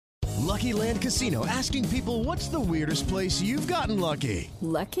Lucky Land Casino, asking people, what's the weirdest place you've gotten lucky?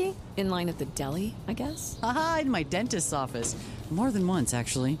 Lucky? In line at the deli, I guess? Aha, in my dentist's office. More than once,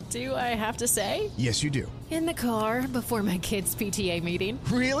 actually. Do I have to say? Yes, you do. In the car before my kids' PTA meeting.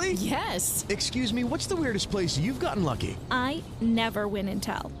 Really? Yes. Excuse me, what's the weirdest place you've gotten lucky? I never win and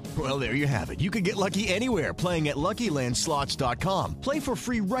tell. Well, there you have it. You can get lucky anywhere, playing at LuckyLandSlots.com. Play for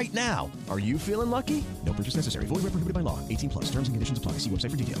free right now. Are you feeling lucky? No purchase necessary. Void where prohibited by law. 18 plus. Terms and conditions apply. See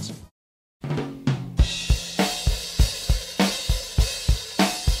website for details.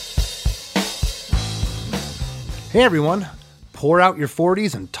 Hey everyone, pour out your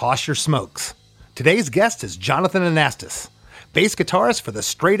 40s and toss your smokes. Today's guest is Jonathan Anastas, bass guitarist for the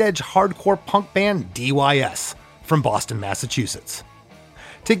straight-edge hardcore punk band D.Y.S. from Boston, Massachusetts.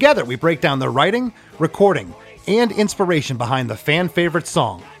 Together we break down the writing, recording, and inspiration behind the fan-favorite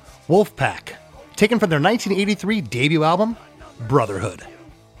song, Wolfpack, taken from their 1983 debut album, Brotherhood.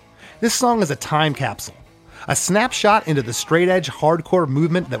 This song is a time capsule, a snapshot into the straight-edge hardcore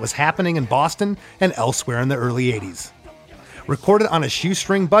movement that was happening in Boston and elsewhere in the early 80s. Recorded on a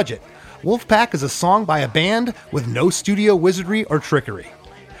shoestring budget, Wolfpack is a song by a band with no studio wizardry or trickery.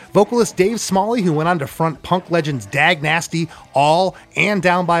 Vocalist Dave Smalley, who went on to front punk legends Dag Nasty, All, and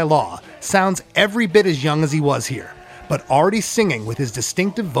Down by Law, sounds every bit as young as he was here, but already singing with his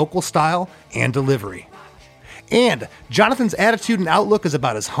distinctive vocal style and delivery. And Jonathan's attitude and outlook is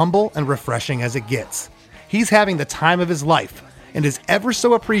about as humble and refreshing as it gets. He's having the time of his life and is ever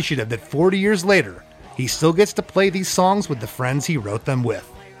so appreciative that 40 years later, he still gets to play these songs with the friends he wrote them with.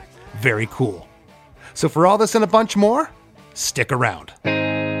 Very cool. So for all this and a bunch more, stick around.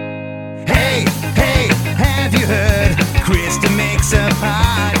 Hey, hey, have you heard? Krista makes a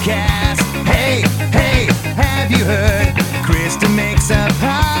podcast. Hey, hey, have you heard? Krista makes a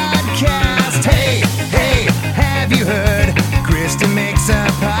podcast. Hey, hey, have you heard? Krista makes a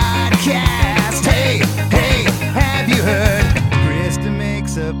podcast. Hey, hey, have you heard? Krista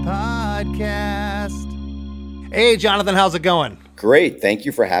makes a podcast. Hey, Jonathan, how's it going? Great. Thank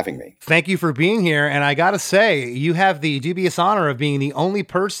you for having me. Thank you for being here. And I got to say, you have the dubious honor of being the only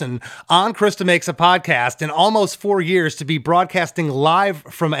person on Krista Makes a Podcast in almost 4 years to be broadcasting live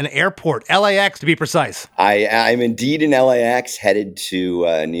from an airport, LAX to be precise. I'm indeed in LAX, headed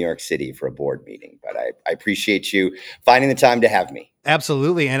to New York City for a board meeting, but I appreciate you finding the time to have me.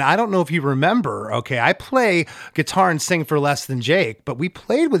 Absolutely. And I don't know if you remember, okay, I play guitar and sing for less than Jake, but we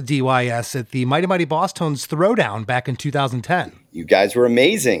played with D.Y.S. at the Mighty Mighty Boss Tones Throwdown back in 2010. You guys were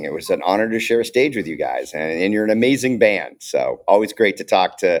amazing. It was an honor to share a stage with you guys, and you're an amazing band. So always great to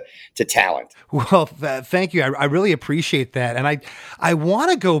talk to talent. Well, thank you. I really appreciate that. And I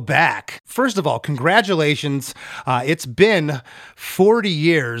want to go back. First of all, congratulations. It's been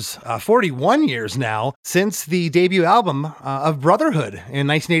 41 years now since the debut album of Brotherhood in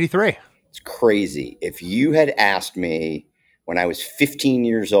 1983. It's crazy. If you had asked me when I was 15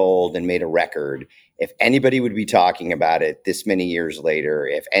 years old and made a record, if anybody would be talking about it this many years later,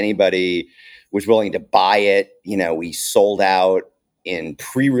 if anybody was willing to buy it, we sold out in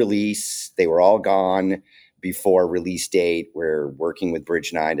pre-release. They were all gone before release date. We're working with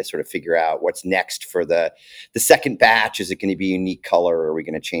Bridge 9 to sort of figure out what's next for the second batch. Is it going to be a unique color? Or are we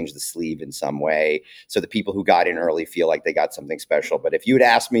going to change the sleeve in some way so the people who got in early feel like they got something special? But if you had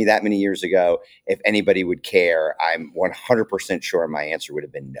asked me that many years ago if anybody would care, I'm 100% sure my answer would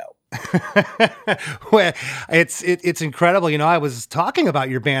have been no. Well, it's incredible. I was talking about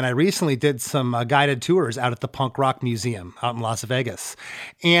your band. I recently did some guided tours out at the Punk Rock Museum out in Las Vegas.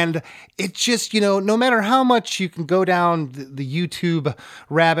 And it just, no matter how much you can go down the YouTube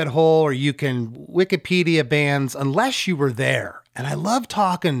rabbit hole or you can Wikipedia bands, unless you were there. And I love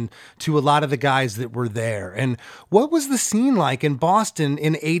talking to a lot of the guys that were there. And what was the scene like in Boston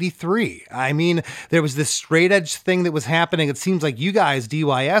in 83? I mean, there was this straight edge thing that was happening. It seems like you guys,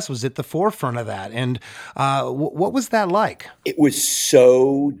 D.Y.S., was at the forefront of that. And what was that like? It was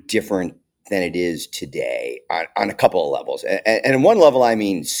so different than it is today on a couple of levels. And on one level, I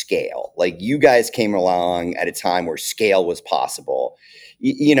mean scale. Like, you guys came along at a time where scale was possible.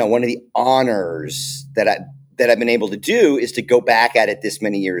 One of the honors that I've been able to do is to go back at it this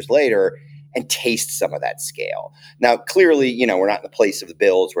many years later and taste some of that scale. Now, clearly, we're not in the place of the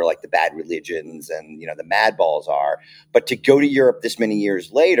Bills where like the Bad Religions and, the Madballs are, but to go to Europe this many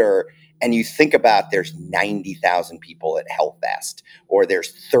years later and you think about there's 90,000 people at Hellfest, or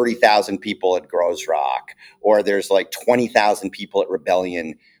there's 30,000 people at Gross Rock, or there's like 20,000 people at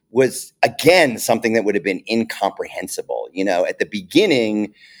Rebellion, was again something that would have been incomprehensible. At the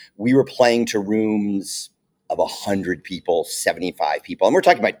beginning, we were playing to rooms of 100 people, 75 people. And we're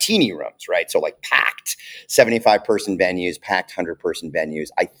talking about teeny rooms, right? So like packed 75-person venues, packed 100-person venues.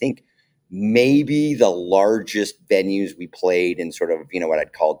 I think maybe the largest venues we played in sort of, what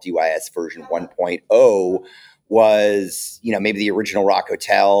I'd call D.Y.S version 1.0 was, maybe the original Rock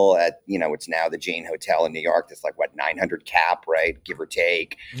Hotel at, it's now the Jane Hotel in New York. That's like, 900 cap, right? Give or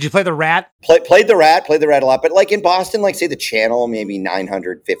take. Did you play the Rat? Played the Rat a lot. But like in Boston, like say the Channel, maybe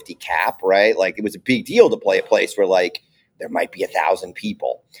 950 cap, right? Like it was a big deal to play a place where like there might be 1,000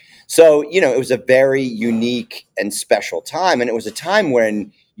 people. So, it was a very unique and special time. And it was a time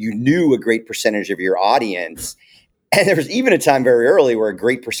when you knew a great percentage of your audience. And there was even a time very early where a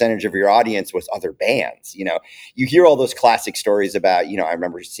great percentage of your audience was other bands. You hear all those classic stories about, I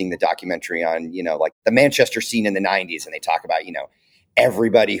remember seeing the documentary on, like the Manchester scene in the 90s. And they talk about,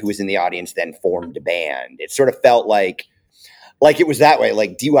 everybody who was in the audience then formed a band. It sort of felt like it was that way.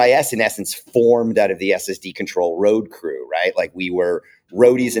 Like D.Y.S. in essence formed out of the SSD Control road crew, right? Like we were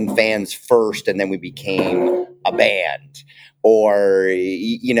roadies and fans first, and then we became a band. Or,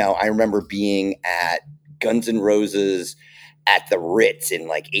 I remember being at Guns N' Roses at the Ritz in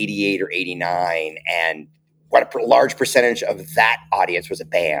like 88 or 89. And what a large percentage of that audience was a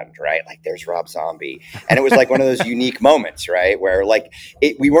band, right? Like there's Rob Zombie. And it was like one of those unique moments, right? Where like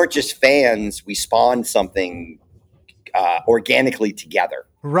we weren't just fans, we spawned something organically together.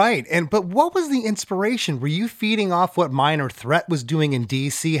 Right. But what was the inspiration? Were you feeding off what Minor Threat was doing in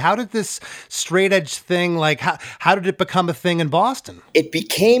DC? How did this straight edge thing, like how did it become a thing in Boston? It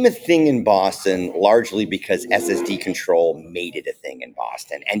became a thing in Boston largely because SSD Control made it a thing in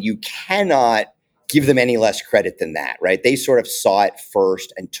Boston. And you cannot give them any less credit than that, right? They sort of saw it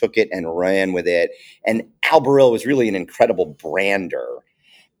first and took it and ran with it. And Al Barile was really an incredible brander.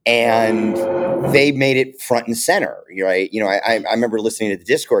 And they made it front and center, right? I remember listening to the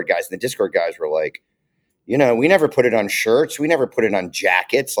Discord guys, and the Discord guys were like, we never put it on shirts. We never put it on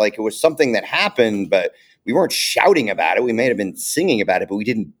jackets. Like it was something that happened, but we weren't shouting about it. We may have been singing about it, but we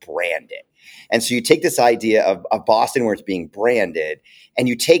didn't brand it. And so you take this idea of Boston where it's being branded, and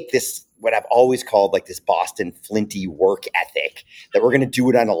you take this, what I've always called like this Boston flinty work ethic that we're going to do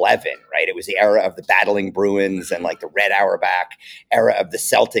it on 11, right? It was the era of the battling Bruins and like the Red Auerbach era of the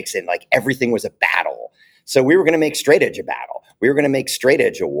Celtics, and like everything was a battle. So we were going to make straight edge a battle. We were going to make straight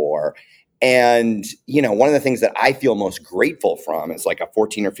edge a war. And, one of the things that I feel most grateful from is like a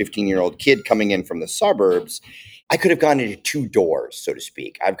 14 or 15-year-old kid coming in from the suburbs. I could have gone into two doors, so to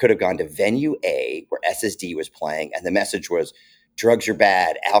speak. I could have gone to venue A where SSD was playing, and the message was, drugs are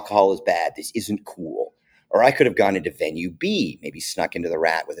bad, alcohol is bad, this isn't cool. Or I could have gone into venue B, maybe snuck into the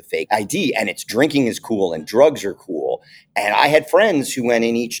Rat with a fake ID, and it's drinking is cool and drugs are cool. And I had friends who went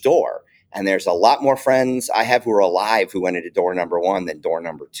in each door. And there's a lot more friends I have who are alive who went into door number 1 than door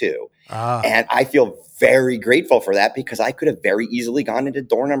number 2. And I feel very grateful for that because I could have very easily gone into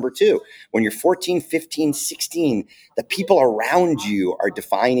door number 2. When you're 14, 15, 16, the people around you are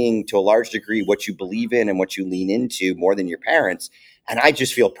defining to a large degree what you believe in and what you lean into more than your parents. And I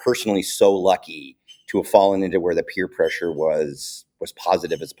just feel personally so lucky to have fallen into where the peer pressure was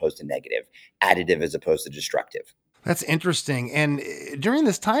positive as opposed to negative, additive as opposed to destructive. That's interesting. And during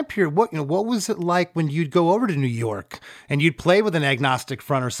this time period, what was it like when you'd go over to New York and you'd play with an agnostic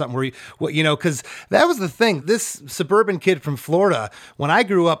front or something because that was the thing. This suburban kid from Florida, when I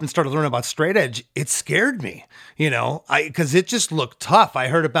grew up and started learning about straight edge, it scared me, because it just looked tough. I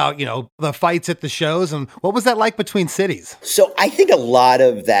heard about, the fights at the shows. And what was that like between cities? So I think a lot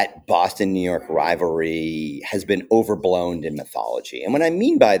of that Boston-New York rivalry has been overblown in mythology. And what I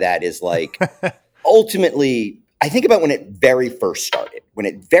mean by that is like, ultimately, I think about when it very first started. When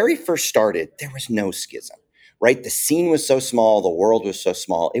it very first started, there was no schism, right? The scene was so small. The world was so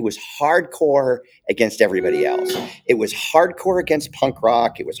small. It was hardcore against everybody else. It was hardcore against punk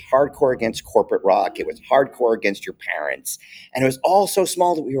rock. It was hardcore against corporate rock. It was hardcore against your parents. And it was all so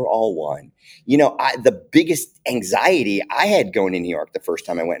small that we were all one. The biggest anxiety I had going to New York the first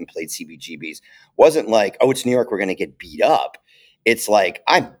time I went and played CBGBs wasn't like, oh, it's New York, we're going to get beat up. It's like,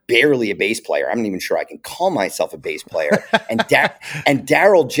 I'm barely a bass player. I'm not even sure I can call myself a bass player. And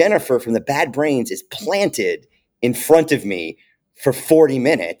Daryl Jennifer from the Bad Brains is planted in front of me for 40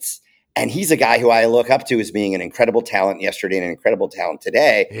 minutes. And he's a guy who I look up to as being an incredible talent yesterday and an incredible talent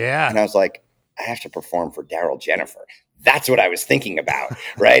today. Yeah. And I was like, I have to perform for Daryl Jennifer. That's what I was thinking about,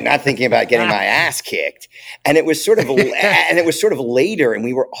 right? Not thinking about getting my ass kicked. And it was sort of later,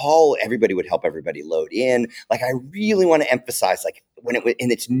 and everybody would help everybody load in. Like, I really want to emphasize, like, when it was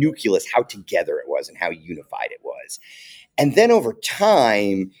in its nucleus, how together it was and how unified it was. And then over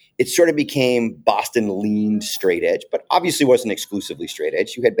time, it sort of became Boston leaned straight edge, but obviously wasn't exclusively straight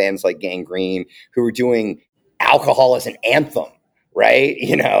edge. You had bands like Gangrene who were doing alcohol as an anthem, right?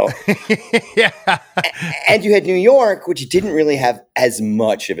 Yeah. And you had New York, which didn't really have as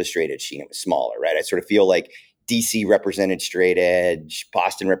much of a straight edge scene. It was smaller, right? I sort of feel like DC represented straight edge,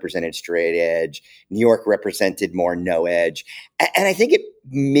 Boston represented straight edge, New York represented more no edge. And I think it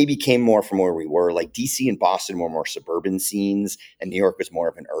maybe came more from where we were. Like DC and Boston were more suburban scenes, and New York was more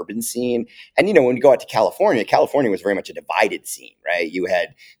of an urban scene. And, when you go out to California, California was very much a divided scene, right? You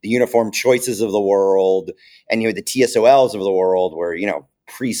had the Uniform Choices of the world, and you had the TSOLs of the world where,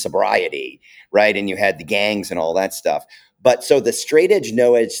 pre-sobriety, right? And you had the gangs and all that stuff. But so the straight edge,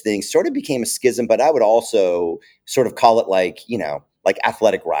 no edge thing sort of became a schism, but I would also sort of call it like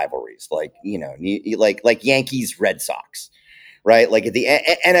athletic rivalries, like Yankees, Red Sox, right? Like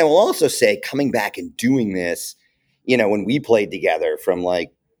and I will also say coming back and doing this, when we played together from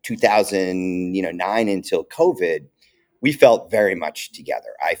like 2009 until COVID, we felt very much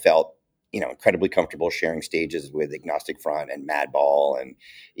together. I felt incredibly comfortable sharing stages with Agnostic Front and Madball and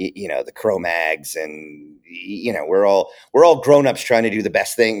the Cro-Mags, and we're all grown-ups trying to do the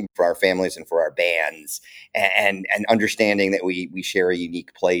best thing for our families and for our bands, and understanding that we share a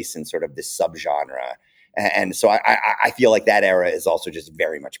unique place in sort of this subgenre. And so I feel like that era is also just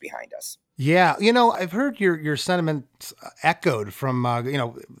very much behind us. Yeah, I've heard your sentiments echoed from,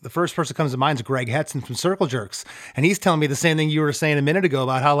 the first person that comes to mind is Greg Hetson from Circle Jerks. And he's telling me the same thing you were saying a minute ago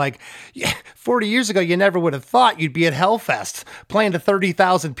about how, 40 years ago, you never would have thought you'd be at Hellfest playing to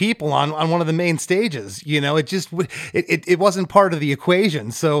 30,000 people on one of the main stages. It wasn't part of the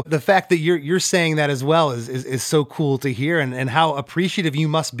equation. So the fact that you're saying that as well is so cool to hear, and how appreciative you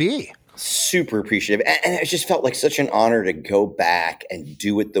must be. Super appreciative. And it just felt like such an honor to go back and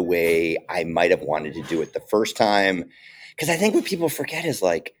do it the way I might have wanted to do it the first time. Because I think what people forget is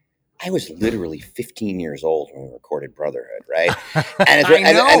I was literally 15 years old when we recorded Brotherhood, right? And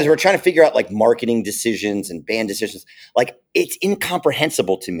as we're trying to figure out marketing decisions and band decisions, it's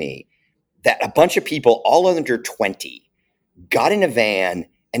incomprehensible to me that a bunch of people all under 20 got in a van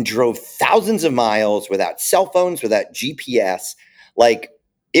and drove thousands of miles without cell phones, without GPS.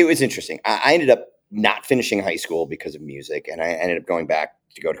 It was interesting. I ended up not finishing high school because of music, and I ended up going back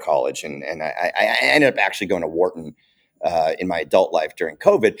to go to college, and I ended up actually going to Wharton in my adult life during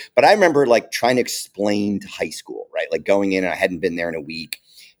COVID. But I remember trying to explain to high school, right? Going in, and I hadn't been there in a week,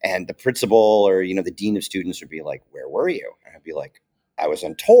 and the principal or the dean of students would be like, "Where were you?" And I'd be like, "I was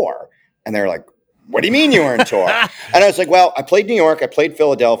on tour," and they're like, "What do you mean you were on tour?" And I was like, "Well, I played New York, I played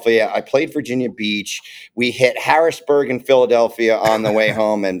Philadelphia, I played Virginia Beach. We hit Harrisburg and Philadelphia on the way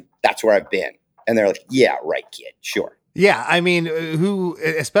home, and that's where I've been." And they're like, "Yeah, right, kid, sure." Yeah, I mean, who,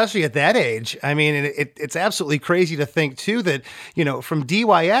 especially at that age, I mean, it's absolutely crazy to think too that, from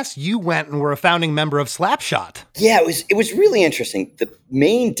D.Y.S, you went and were a founding member of Slapshot. Yeah, it was really interesting. The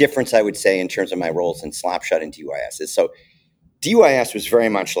main difference I would say in terms of my roles in Slapshot and D.Y.S is D.Y.S was very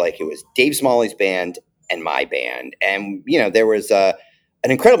much it was Dave Smalley's band and my band. And, there was an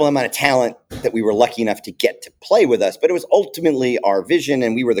incredible amount of talent that we were lucky enough to get to play with us, but it was ultimately our vision,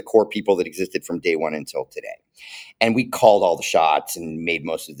 and we were the core people that existed from day one until today. And we called all the shots and made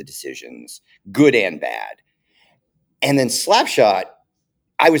most of the decisions, good and bad. And then Slapshot,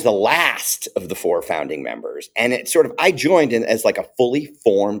 I was the last of the four founding members. And I joined in as a fully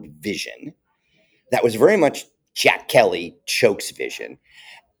formed vision that was very much Jack Kelly, Choke's vision.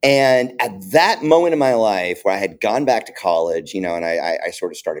 And at that moment in my life where I had gone back to college, and I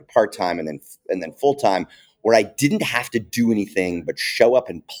sort of started part-time and then full-time, where I didn't have to do anything but show up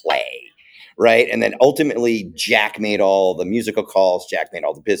and play, right? And then ultimately Jack made all the musical calls, Jack made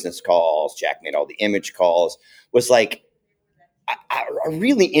all the business calls, Jack made all the image calls, was a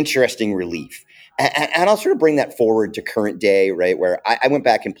really interesting relief. And I'll sort of bring that forward to current day, right, where I went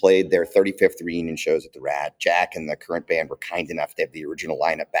back and played their 35th reunion shows at the Rat. Jack and the current band were kind enough to have the original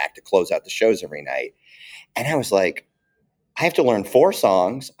lineup back to close out the shows every night. And I was like, I have to learn 4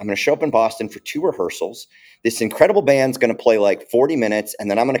 songs. I'm going to show up in Boston for 2 rehearsals. This incredible band's going to play 40 minutes,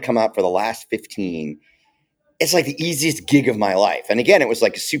 and then I'm going to come out for the last 15. It's the easiest gig of my life. And again, it was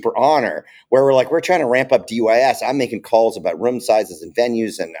a super honor where we're trying to ramp up D.Y.S. I'm making calls about room sizes and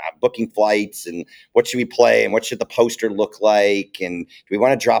venues and booking flights and what should we play and what should the poster look like and do we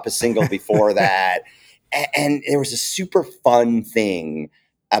want to drop a single before that? And there was a super fun thing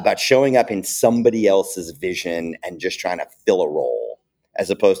about showing up in somebody else's vision and just trying to fill a role as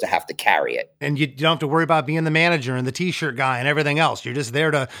opposed to have to carry it. And you don't have to worry about being the manager and the t-shirt guy and everything else. You're just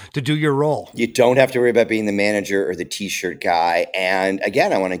there to do your role. You don't have to worry about being the manager or the t-shirt guy. And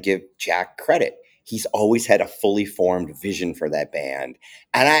again, I want to give Jack credit. he's always had a fully formed vision for that band.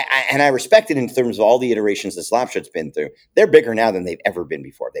 And I respect it in terms of all the iterations that Slapshot's been through. They're bigger now than they've ever been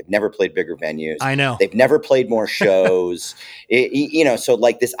before. They've never played bigger venues. I know. They've never played more shows. So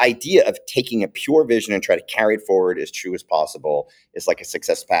like this idea of taking a pure vision and try to carry it forward as true as possible is like a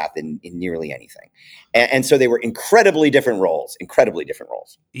success path in nearly anything. And so they were incredibly different roles.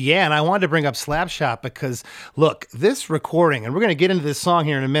 Yeah, and I wanted to bring up Slapshot because, look, this recording, and we're going to get into this song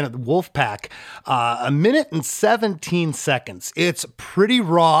here in a minute, Wolfpack, 1 minute and 17 seconds. It's pretty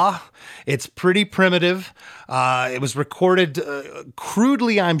raw. It's pretty primitive. It was recorded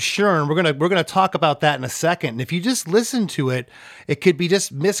crudely, I'm sure, and we're gonna talk about that in a second. And if you just listen to it, it could be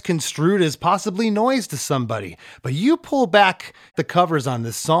just misconstrued as possibly noise to somebody. But you pull back the covers on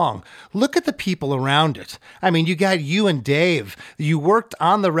this song, look at the people around it. I mean, you got you and Dave. You worked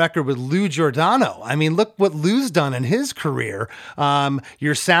on the record with Lou Giordano. I mean, look what Lou's done in his career.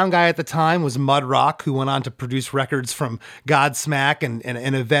 Your sound guy at the time was Mud Rock, who went on to produce records from Godsmack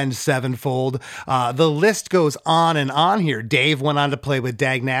and Avenged Sevenfold. The list goes on and on here. Dave went on to play with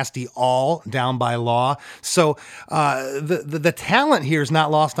Dag Nasty, all Down by Law. So the talent here is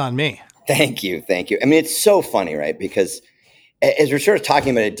not lost on me. Thank you. I mean, it's so funny, right? Because as we're sort of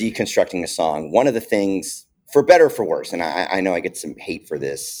talking about deconstructing a song, one of the things, for better or for worse, and I know I get some hate for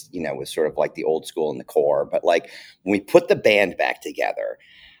this, with sort of like the old school and the core, but like when we put the band back together,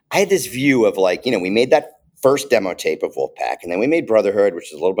 I had this view of like, we made that first demo tape of Wolfpack, and then we made Brotherhood,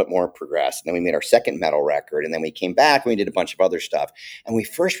 which is a little bit more progressed, and then we made our second metal record, and then we came back and we did a bunch of other stuff. And we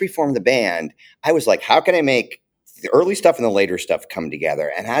first reformed the band. I was like, how can I make the early stuff and the later stuff come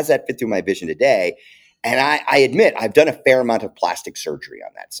together? And how does that fit through my vision today? And I admit I've done a fair amount of plastic surgery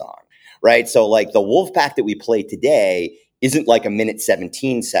on that song, right? So like the Wolfpack that we play today isn't like 1 minute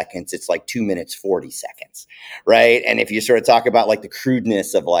 17 seconds. It's like 2 minutes 40 seconds, right? And if you sort of talk about like the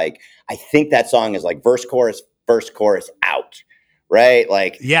crudeness of like, I think that song is like verse, chorus, out, right?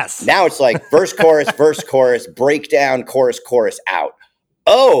 Like, yes. Now it's like verse, chorus, breakdown, chorus, out.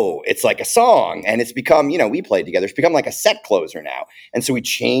 Oh, it's like a song, and it's become, we played together. It's become like a set closer now. And so we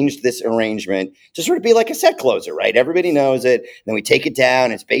changed this arrangement to sort of be like a set closer, right? Everybody knows it. Then we take it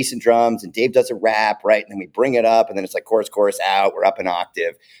down, it's bass and drums, and Dave does a rap, right? And then we bring it up, and then it's like chorus, out. We're up an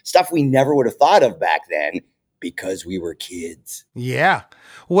octave. Stuff we never would have thought of back then because we were kids. Yeah.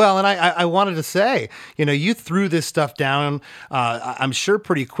 Well, and I wanted to say, you threw this stuff down, I'm sure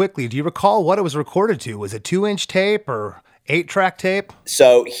pretty quickly. Do you recall what it was recorded to? Was it 2-inch tape or 8-track tape?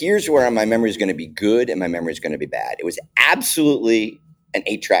 So here's where my memory is going to be good and my memory is going to be bad. It was absolutely an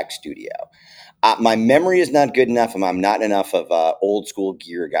 8-track studio. My memory is not good enough, and I'm not enough of an old school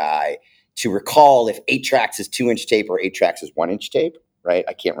gear guy to recall if 8 tracks is 2-inch tape or 8 tracks is 1-inch tape, right?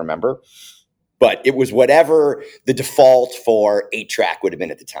 I can't remember. But it was whatever the default for 8-track would have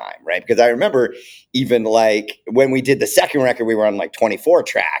been at the time, right? Because I remember even like when we did the second record, we were on like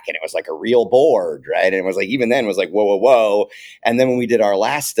 24-track, and it was like a real board, right? And it was like, even then it was like, whoa. And then when we did our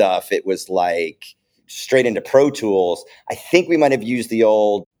last stuff, it was like straight into Pro Tools. I think we might have used the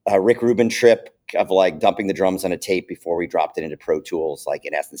old Rick Rubin trip of like dumping the drums on a tape before we dropped it into Pro Tools, like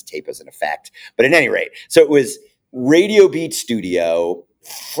in essence tape as an effect. But at any rate, so it was Radio Beat Studio,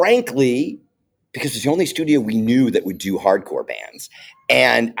 frankly, because it was the only studio we knew that would do hardcore bands.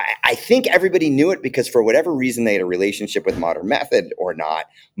 And I think everybody knew it because for whatever reason they had a relationship with Modern Method or not,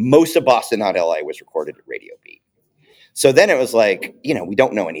 most of Boston, not LA, was recorded at Radio Beat. So then it was like, we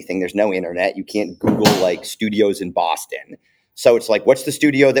don't know anything. There's no internet. You can't Google like studios in Boston. So it's like, what's the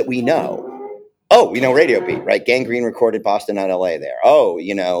studio that we know? Oh, we know Radio Beat, right? Gangrene recorded Boston, not LA there. Oh,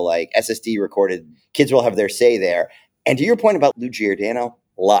 like SSD recorded Kids Will Have Their Say there. And to your point about Lou Giordano,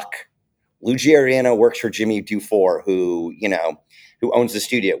 luck. Lou Giordano works for Jimmy Dufour, who owns the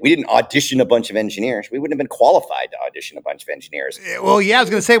studio. We didn't audition a bunch of engineers. We wouldn't have been qualified to audition a bunch of engineers. Well, yeah, I was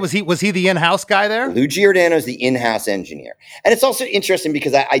going to say, was he the in-house guy there? Lou Giordano is the in-house engineer. And it's also interesting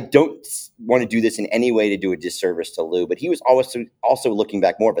because I don't want to do this in any way to do a disservice to Lou, but he was also looking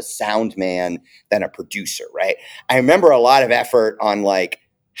back more of a sound man than a producer, right? I remember a lot of effort on like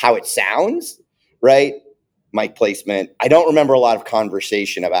how it sounds, right? Mic placement. I don't remember a lot of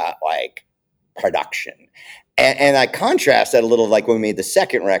conversation about like production. And I contrast that a little like when we made the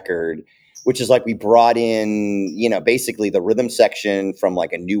second record, which is like we brought in, basically the rhythm section from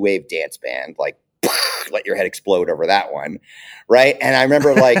like a new wave dance band, like let your head explode over that one, right? And I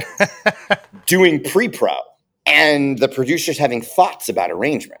remember like doing pre-pro and the producers having thoughts about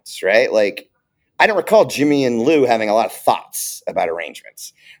arrangements, right? Like I don't recall Jimmy and Lou having a lot of thoughts about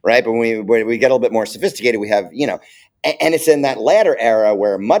arrangements, right? But when we get a little bit more sophisticated, we have, and it's in that latter era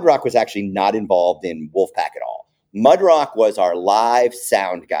where Mud Rock was actually not involved in Wolfpack at all. Mudrock was our live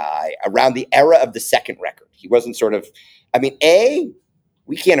sound guy around the era of the second record. He wasn't sort of, I mean,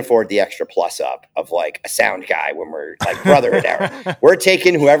 we can't afford the extra plus up of like a sound guy when we're like Brotherhood era. We're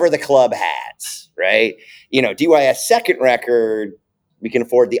taking whoever the club has, right? You know, D.Y.S. second record, we can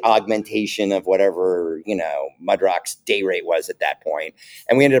afford the augmentation of whatever, you know, Mudrock's day rate was at that point.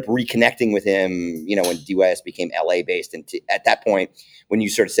 And we ended up reconnecting with him, you know, when D.Y.S. became LA based. And at that point, when you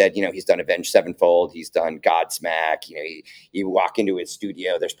sort of said, you know, he's done Avenged Sevenfold, he's done Godsmack, you know, you walk into his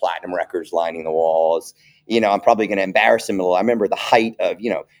studio, there's platinum records lining the walls. You know, I'm probably going to embarrass him a little. I remember the height of,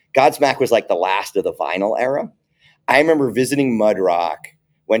 you know, Godsmack was like the last of the vinyl era. I remember visiting Mudrock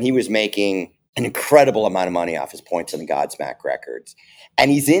when he was making an incredible amount of money off his points on the Godsmack records.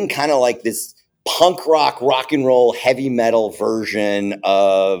 And he's in kind of like this punk rock and roll, heavy metal version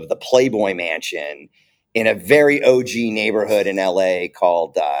of the Playboy Mansion in a very OG neighborhood in LA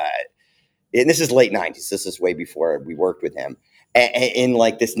called, and this is late 90s. This is way before we worked with him. In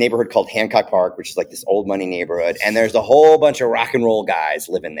like this neighborhood called Hancock Park, which is like this old money neighborhood. And there's a whole bunch of rock and roll guys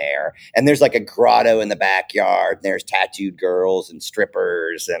living there. And there's like a grotto in the backyard. And there's tattooed girls and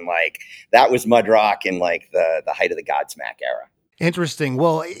strippers. And like, that was Mudrock in like the height of the Godsmack era. Interesting.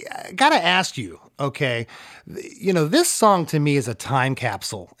 Well, I got to ask you, okay, you know, this song to me is a time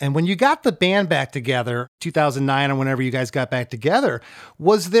capsule. And when you got the band back together, 2009 or whenever you guys got back together,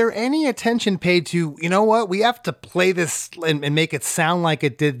 was there any attention paid to, you know what, we have to play this and make it sound like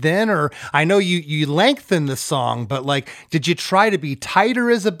it did then? Or I know you lengthened the song, but like, did you try to be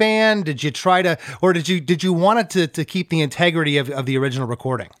tighter as a band? Did you try to, or did you want it to keep the integrity of the original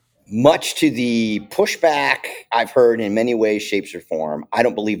recording? Much to the pushback I've heard in many ways, shapes, or form, I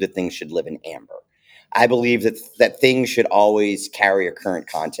don't believe that things should live in amber. I believe that things should always carry a current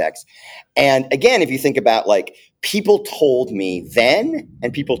context. And again, if you think about like people told me then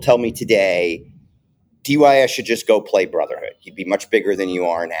and people tell me today, D.Y.S. should just go play Brotherhood. You'd be much bigger than you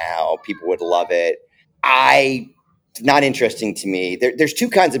are now. People would love it. Not interesting to me. There's two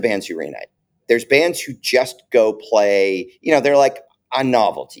kinds of bands who reunite. There's bands who just go play, you know, they're like a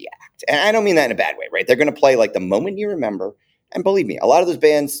novelty act. And I don't mean that in a bad way, right? They're going to play like the moment you remember. And believe me, a lot of those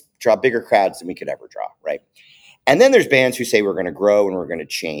bands draw bigger crowds than we could ever draw, right? And then there's bands who say we're going to grow and we're going to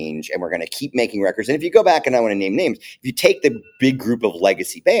change and we're going to keep making records. And if you go back, and I want to name names, if you take the big group of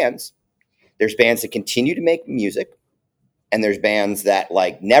legacy bands, there's bands that continue to make music and there's bands that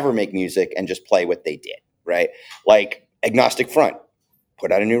like never make music and just play what they did, right? Like Agnostic Front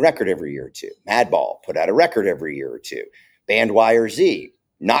put out a new record every year or two. Madball put out a record every year or two. Band Y or Z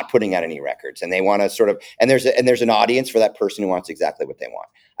not putting out any records, and they want to sort of, and there's an audience for that person who wants exactly what they want.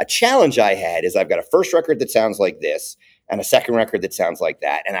 A challenge I had is I've got a first record that sounds like this and a second record that sounds like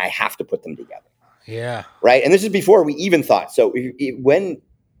that, and I have to put them together. Yeah. Right. And this is before we even thought. So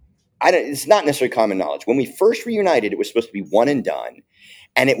it's not necessarily common knowledge. When we first reunited, it was supposed to be one and done,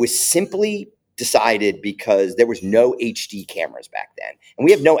 and it was simply decided because there was no HD cameras back then. And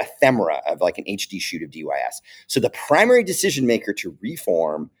we have no ephemera of like an HD shoot of D.Y.S. So the primary decision maker to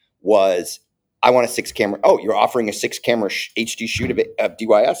reform was, I want a 6-camera. Oh, you're offering a 6-camera HD shoot of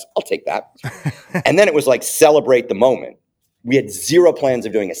D.Y.S.? I'll take that. And then it was like, celebrate the moment. We had zero plans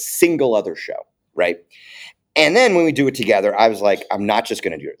of doing a single other show, right? And then when we do it together, I was like, I'm not just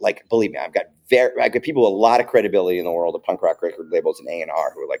going to do it. Like, believe me, I've got people with a lot of credibility in the world of punk rock record labels and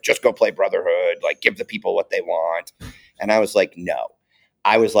A&R who are like, just go play Brotherhood, like give the people what they want. And I was like, no.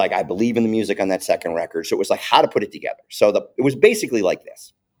 I was like, I believe in the music on that second record. So it was like how to put it together. So it was basically like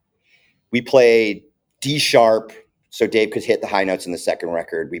this. We played D sharp, so Dave could hit the high notes in the second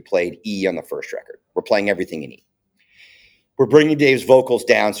record. We played E on the first record. We're playing everything in E. We're bringing Dave's vocals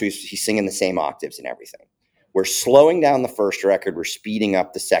down, so he's singing the same octaves and everything. We're slowing down the first record. We're speeding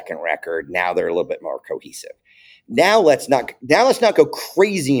up the second record. Now they're a little bit more cohesive. Now let's not go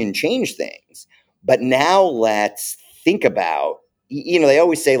crazy and change things, but now let's think about, you know, they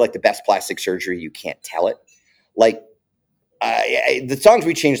always say like the best plastic surgery, you can't tell it. Like the songs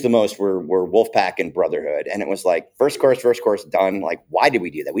we changed the most were Wolfpack and Brotherhood. And it was like first chorus, done. Like, why did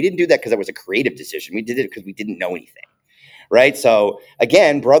we do that? We didn't do that because it was a creative decision. We did it because we didn't know anything. Right. So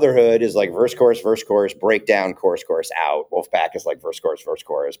again, Brotherhood is like verse, chorus, breakdown, chorus, out. Wolfpack is like verse,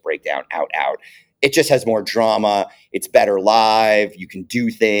 chorus, breakdown, out. It just has more drama. It's better live. You can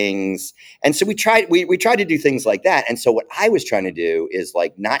do things. And so we tried to do things like that. And so what I was trying to do is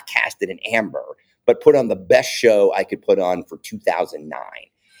like not cast it in amber, but put on the best show I could put on for 2009.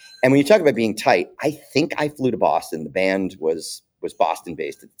 And when you talk about being tight, I think I flew to Boston. The band was Boston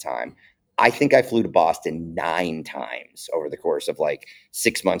based at the time. I think I flew to Boston 9 times over the course of like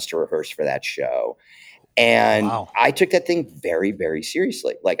 6 months to rehearse for that show. And wow. I took that thing very, very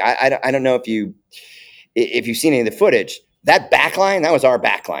seriously. Like, I don't know if if you've seen any of the footage, that backline, that was our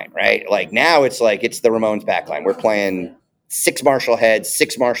backline, right? Like now it's like it's the Ramones backline. We're playing 6 Marshall heads,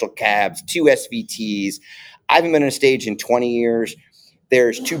 6 Marshall cabs, 2 SVTs. I haven't been on a stage in 20 years.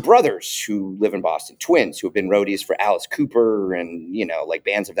 There's 2 brothers who live in Boston, twins who have been roadies for Alice Cooper and, like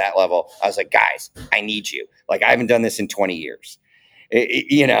bands of that level. I was like, guys, I need you. Like, I haven't done this in 20 years.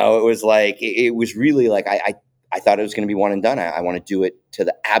 It was like, it was really like, I thought it was going to be one and done. I want to do it to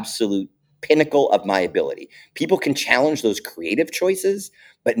the absolute pinnacle of my ability. People can challenge those creative choices,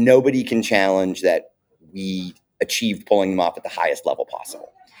 but nobody can challenge that we achieved pulling them off at the highest level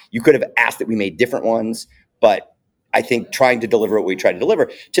possible. You could have asked that we made different ones, but I think trying to deliver what we tried to deliver.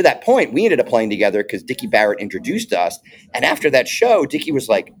 To that point, we ended up playing together because Dickie Barrett introduced us. And after that show, Dickie was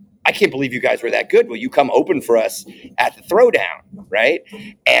like, I can't believe you guys were that good. Will you come open for us at the Throwdown, right?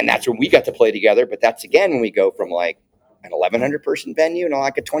 And that's when we got to play together. But that's, again, when we go from like an 1,100-person venue and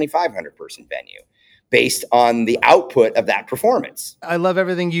like a 2,500-person venue based on the output of that performance. I love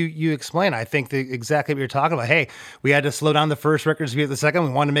everything you explain. I think exactly what you're talking about. Hey, we had to slow down the first record to be at the second. We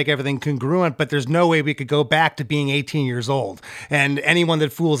wanted to make everything congruent, but there's no way we could go back to being 18 years old. And anyone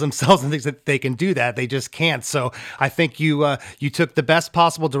that fools themselves and thinks that they can do that, they just can't. So I think you took the best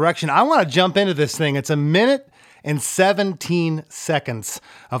possible direction. I want to jump into this thing. It's a minute and 17 seconds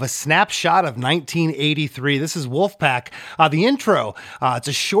of a snapshot of 1983. This is Wolfpack. The intro, it's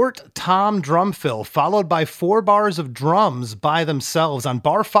a short tom drum fill followed by 4 bars of drums by themselves. On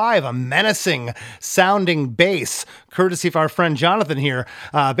bar 5, a menacing sounding bass, courtesy of our friend Jonathan here.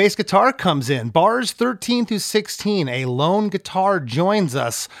 Bass guitar comes in. Bars 13 through 16, a lone guitar joins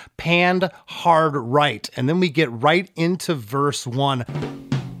us, panned hard right. And then we get right into verse 1.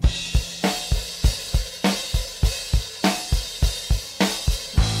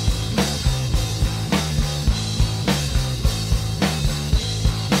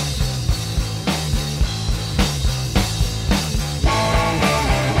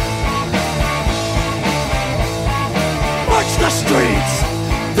 Streets,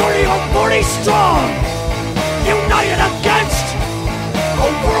 30 or 40 strong, united against a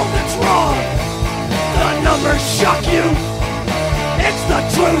world that's wrong. The numbers shock you. It's the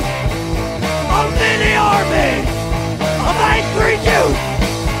truth. A mini army of angry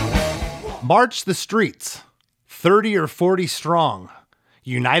youth. March the streets, 30 or 40 strong,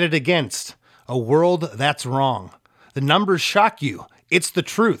 united against a world that's wrong. The numbers shock you. It's the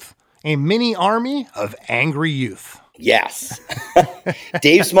truth. A mini army of angry youth. Yes.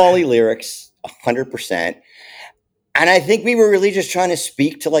 Dave Smalley lyrics, 100%. And I think we were really just trying to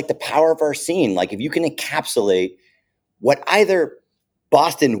speak to like the power of our scene. Like if you can encapsulate what either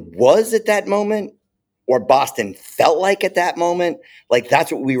Boston was at that moment or Boston felt like at that moment, like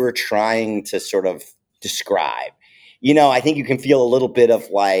that's what we were trying to sort of describe. I think you can feel a little bit of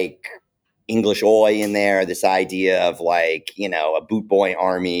like English oi in there, this idea of like, a boot boy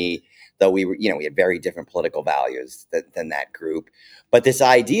army. Though we were, we had very different political values than that group. But this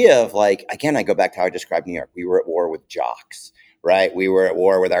idea of like, again, I go back to how I described New York. We were at war with jocks, right? We were at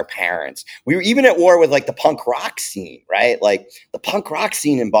war with our parents. We were even at war with like the punk rock scene, right? Like the punk rock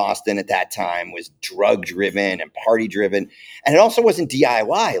scene in Boston at that time was drug driven and party driven. And it also wasn't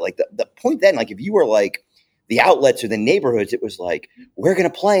DIY. Like the point then, like if you were like, the outlets or the neighborhoods, it was like, we're going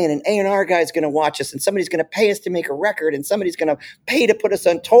to play and an A&R guy's going to watch us and somebody's going to pay us to make a record and somebody's going to pay to put us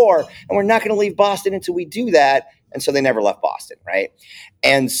on tour and we're not going to leave Boston until we do that. And so they never left Boston, right?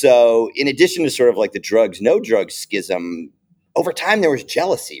 And so in addition to sort of like the drugs, no drugs schism, over time there was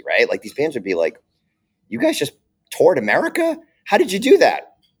jealousy, right? Like these bands would be like, you guys just toured America? How did you do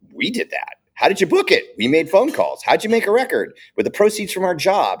that? We did that. How did you book it? We made phone calls. How'd you make a record? With the proceeds from our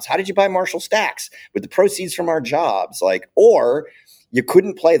jobs. How did you buy Marshall stacks? With the proceeds from our jobs. Or you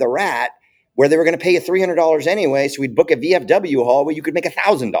couldn't play the Rat where they were going to pay you $300 anyway. So we'd book a VFW hall where you could make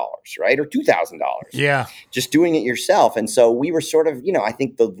 $1,000, right? Or $2,000. Yeah. Just doing it yourself. And so we were sort of, I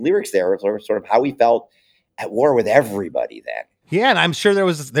think the lyrics there were sort of how we felt at war with everybody then. Yeah. And I'm sure there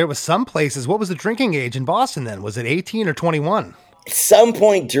was some places. What was the drinking age in Boston then? Was it 18 or 21? At some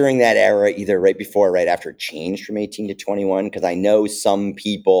point during that era, either right before or right after, it changed from 18 to 21, because I know some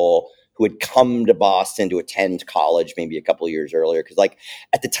people who had come to Boston to attend college maybe a couple of years earlier. Because like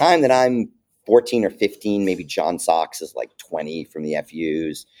at the time that I'm 14 or 15, maybe John Sox is like 20 from the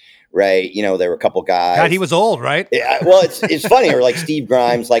FUs, right? There were a couple guys. God, he was old, right? Yeah, well, it's funny. Or like Steve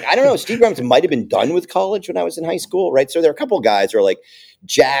Grimes. Like, I don't know, Steve Grimes might have been done with college when I was in high school, right? So there are a couple of guys who are like,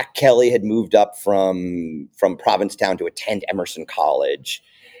 Jack Kelly had moved up from Provincetown to attend Emerson College,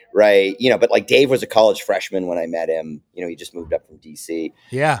 right? But like Dave was a college freshman when I met him. He just moved up from DC.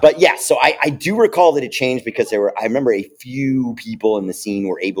 Yeah. But yeah, so I do recall that it changed because I remember a few people in the scene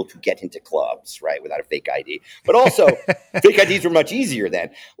were able to get into clubs, right, without a fake ID. But also, fake IDs were much easier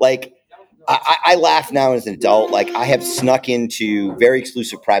then. Like, I laugh now as an adult. Like, I have snuck into very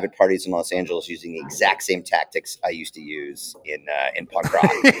exclusive private parties in Los Angeles using the exact same tactics I used to use in punk rock.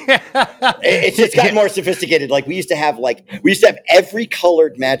 It's just gotten more sophisticated. Like, we used to have every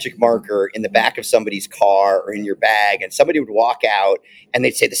colored magic marker in the back of somebody's car or in your bag, and somebody would walk out and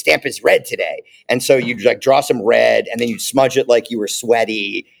they'd say the stamp is red today, and so you'd like draw some red, and then you'd smudge it like you were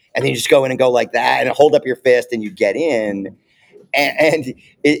sweaty, and then you just go in and go like that, and hold up your fist, and you'd get in. And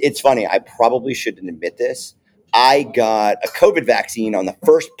it's funny. I probably shouldn't admit this. I got a COVID vaccine on the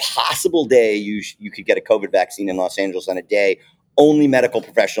first possible day you could get a COVID vaccine in Los Angeles on a day. Only medical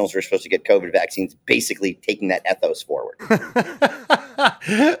professionals are supposed to get COVID vaccines, basically taking that ethos forward.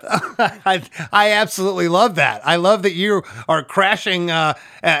 I absolutely love that. I love that you are crashing LA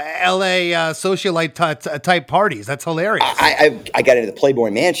socialite type parties. That's hilarious. I got into the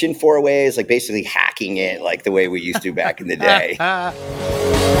Playboy Mansion 4 ways, like basically hacking it like the way we used to back in the day.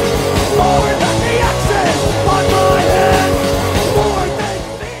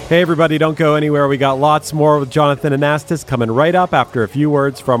 Hey everybody, don't go anywhere. We got lots more with Jonathan Anastas coming right up after a few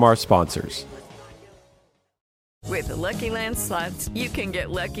words from our sponsors. With the Lucky Land Slots, you can get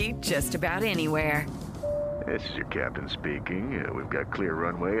lucky just about anywhere. This is your captain speaking. We've got clear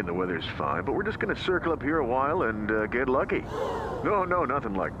runway and the weather's fine, but we're just going to circle up here a while and get lucky. No,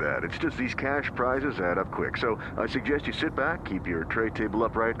 nothing like that. It's just these cash prizes add up quick. So I suggest you sit back, keep your tray table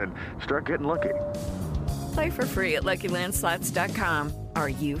upright, and start getting lucky. Play for free at LuckyLandSlots.com. Are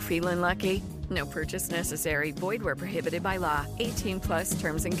you feeling lucky? No purchase necessary. Void where prohibited by law. 18+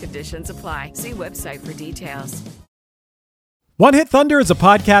 terms and conditions apply. See website for details. One Hit Thunder is a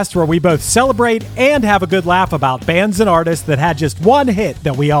podcast where we both celebrate and have a good laugh about bands and artists that had just one hit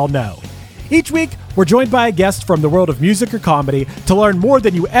that we all know. Each week, we're joined by a guest from the world of music or comedy to learn more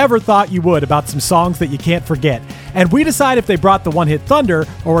than you ever thought you would about some songs that you can't forget. And we decide if they brought the One Hit Thunder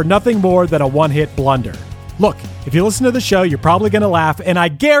or were nothing more than a one-hit blunder. Look, if you listen to the show, you're probably going to laugh, and I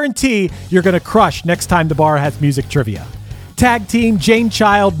guarantee you're going to crush next time the bar has music trivia. Tag Team, Jane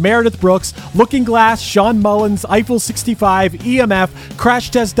Child, Meredith Brooks, Looking Glass, Sean Mullins, Eiffel 65, EMF, Crash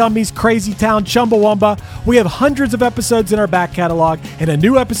Test Dummies, Crazy Town, Chumbawamba. We have hundreds of episodes in our back catalog and a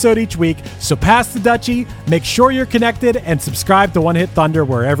new episode each week, so pass the Dutchie, make sure you're connected, and subscribe to One Hit Thunder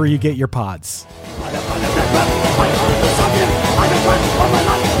wherever you get your pods.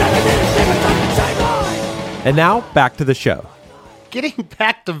 And now, back to the show. Getting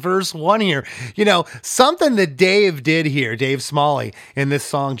back to verse 1 here, something that Dave did here, Dave Smalley, in this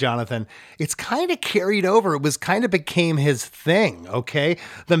song, Jonathan, it's kind of carried over. It was kind of became his thing, okay?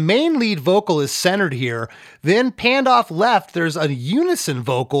 The main lead vocal is centered here. Then panned off left, there's a unison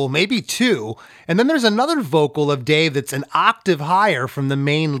vocal, maybe two. And then there's another vocal of Dave that's an octave higher from the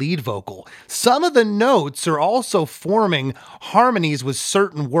main lead vocal. Some of the notes are also forming harmonies with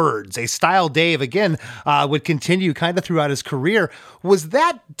certain words, a style Dave, again, would continue kind of throughout his career. Was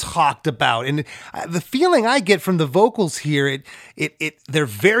that talked about? And the feeling I get from the vocals here, they're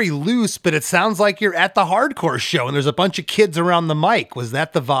very loose, but it sounds like you're at the hardcore show and there's a bunch of kids around the mic. Was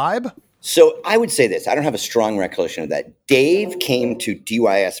that the vibe? So I would say this. I don't have a strong recollection of that. Dave came to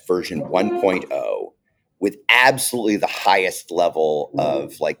D.Y.S. version 1.0 with absolutely the highest level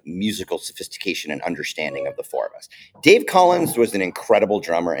of like musical sophistication and understanding of the four of us. Dave Collins was an incredible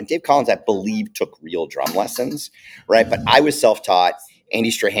drummer, and Dave Collins, I believe, took real drum lessons, right? But I was self-taught.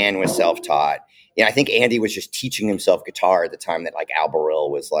 Andy Strahan was self-taught. I think Andy was just teaching himself guitar at the time that like Al Baril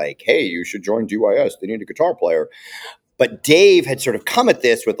was like, hey, you should join D.Y.S. They need a guitar player. But Dave had sort of come at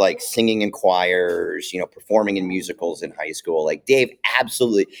this with like singing in choirs, performing in musicals in high school. Like Dave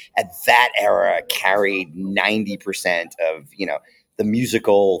absolutely at that era carried 90% of, the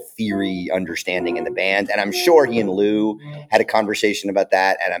musical theory understanding in the band. And I'm sure he and Lou had a conversation about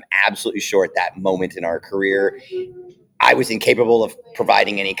that. And I'm absolutely sure at that moment in our career, I was incapable of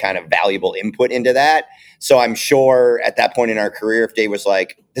providing any kind of valuable input into that. So I'm sure at that point in our career, if Dave was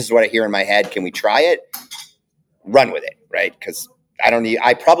like, this is what I hear in my head, can we try it? Run with it, right? Because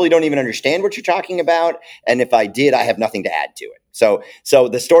I probably don't even understand what you're talking about. And if I did, I have nothing to add to it. So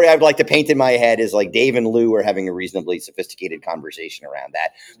the story I would like to paint in my head is like Dave and Lou are having a reasonably sophisticated conversation around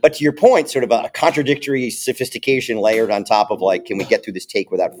that. But to your point, sort of a contradictory sophistication layered on top of like, can we get through this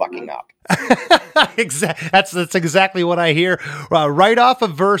take without fucking up? That's exactly what I hear. Right off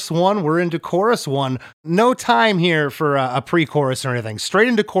of verse 1, we're into chorus 1. No time here for a pre-chorus or anything. Straight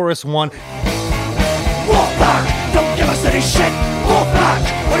into chorus 1. Wolfpack! don't give us any shit.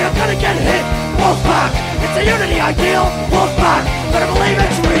 Wolfpack, or you're gonna get hit. Wolfpack, it's a unity ideal. Wolfpack, better believe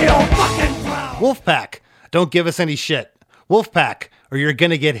it's real. Fucking proud. Wolfpack, don't give us any shit. Wolfpack, or you're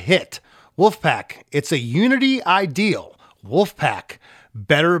gonna get hit. Wolfpack, it's a unity ideal. Wolfpack,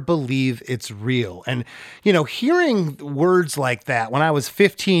 better believe it's real. And, hearing words like that when I was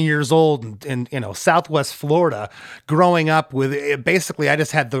 15 years old in Southwest Florida, growing up with basically, I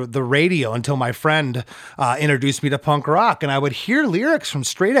just had the radio until my friend introduced me to punk rock. And I would hear lyrics from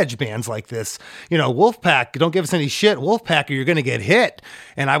straight edge bands like this, Wolfpack, don't give us any shit. Wolfpack, or you're going to get hit.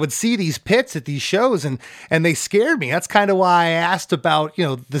 And I would see these pits at these shows and they scared me. That's kind of why I asked about,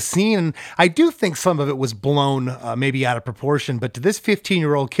 the scene. And I do think some of it was blown maybe out of proportion, but to this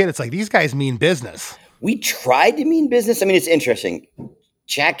 15-year-old kid, it's like, these guys mean business. We tried to mean business. I mean, it's interesting.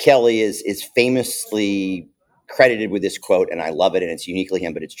 Jack Kelly is famously credited with this quote, and I love it, and it's uniquely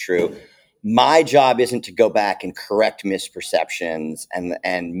him, but it's true. My job isn't to go back and correct misperceptions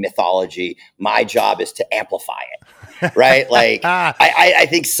and mythology. My job is to amplify it, right? Like, I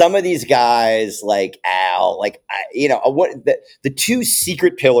think some of these guys, like Al, the two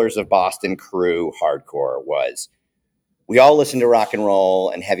secret pillars of Boston crew hardcore was, we all listened to rock and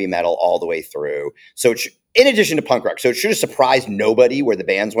roll and heavy metal all the way through. So in addition to punk rock, so it should have surprised nobody where the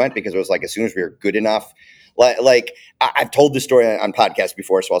bands went, because it was like, as soon as we were good enough, I've told this story on podcasts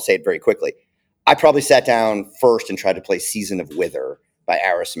before, so I'll say it very quickly. I probably sat down first and tried to play Season of Wither by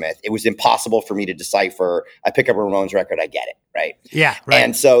Aerosmith. It was impossible for me to decipher. I pick up a Ramones record, I get it, right? Yeah, right.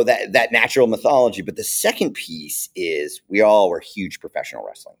 And so that natural mythology. But the second piece is, we all were huge professional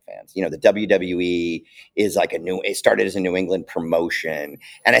wrestling fans. The WWE is like it started as a New England promotion.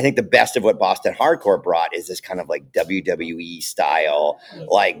 And I think the best of what Boston hardcore brought is this kind of like WWE style,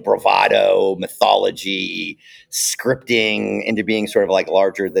 like bravado, mythology, scripting into being sort of like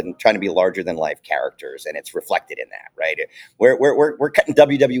trying to be larger than life characters. And it's reflected in that, right? We're cutting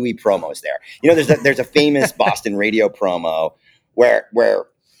WWE promos there. There's a famous Boston radio promo where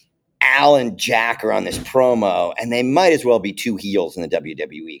Al and Jack are on this promo, and they might as well be two heels in the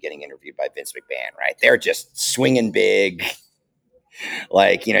WWE getting interviewed by Vince McMahon, right? They're just swinging big,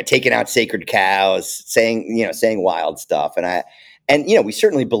 taking out sacred cows, saying wild stuff. And we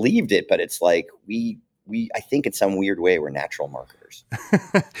certainly believed it, but it's like, I think in some weird way, we're natural marketers.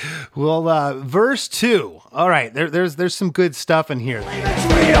 Well, verse 2. All right, there's some good stuff in here. It's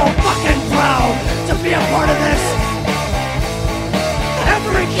real fucking proud to be a part of this.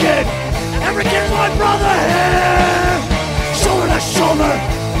 Every kid's my brother here. Shoulder to shoulder,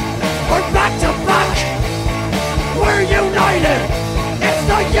 we're back to back. We're united. It's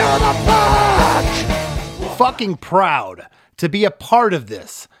the year of the pack. Fucking proud to be a part of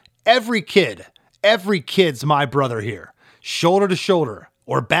this. Every kid's my brother here. Shoulder to shoulder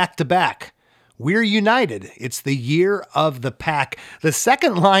or back to back. We're united. It's the year of the pack. The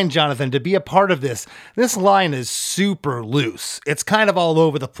second line, Jonathan, to be a part of this line is super loose. It's kind of all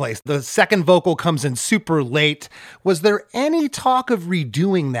over the place. The second vocal comes in super late. Was there any talk of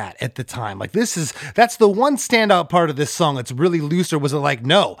redoing that at the time? That's the one standout part of this song. It's really loose, or was it like,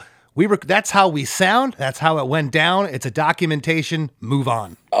 no, that's how we sound. That's how it went down. It's a documentation. Move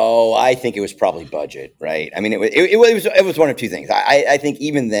on. Oh, I think it was probably budget, right? I mean, it was one of two things. I think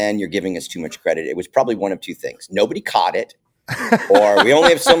even then you're giving us too much credit. It was probably one of two things. Nobody caught it, or we only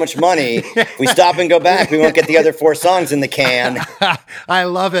have so much money. If we stop and go back, we won't get the other 4 songs in the can. I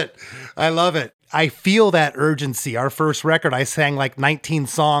love it. I feel that urgency. Our first record, I sang 19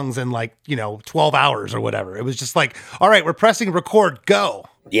 songs in 12 hours or whatever. It was just like, all right, we're pressing record, go.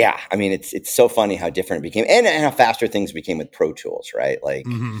 Yeah, I mean, it's so funny how different it became, and how faster things became with Pro Tools, right?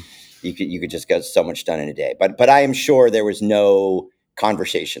 You could just get so much done in a day. But I am sure there was no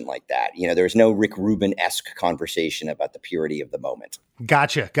conversation like that. There was no Rick Rubin-esque conversation about the purity of the moment.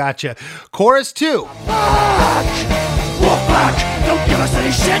 Gotcha. Chorus 2. Wolfpack, don't give us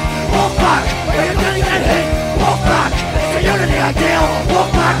any shit. Wolfpack, or you're gonna get hit. Wolfpack, it's a unity ideal.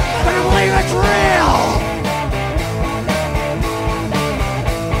 Wolfpack, better believe it's real.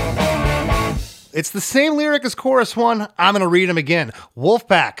 It's the same lyric as chorus 1. I'm going to read them again.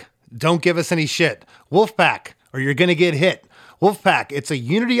 Wolfpack, don't give us any shit. Wolfpack, or you're going to get hit. Wolfpack, it's a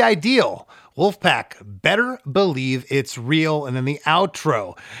unity ideal. Wolfpack, better believe it's real. And then the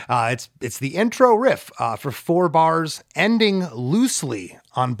outro. It's the intro riff for 4 bars, ending loosely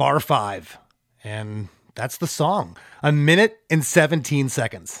on bar 5. And that's the song. 1 minute and 17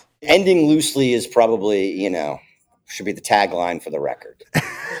 seconds. Ending loosely is probably, should be the tagline for the record.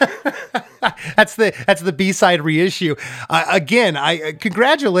 That's the B-side reissue. Again,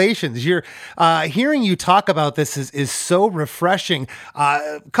 congratulations. You're hearing you talk about this is so refreshing.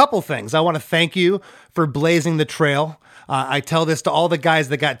 A couple things. I want to thank you for blazing the trail. I tell this to all the guys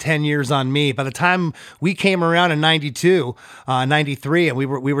that got 10 years on me. By the time we came around in 92, 93, and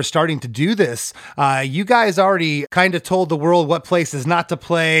we were starting to do this, you guys already kind of told the world what places not to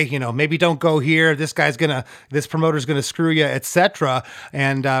play. You know, maybe don't go here. This promoter's gonna screw you, etc.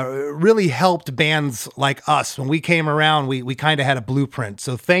 And really helped bands like us. When we came around, we kind of had a blueprint.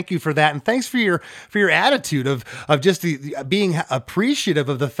 So thank you for that, and thanks for your attitude of just being appreciative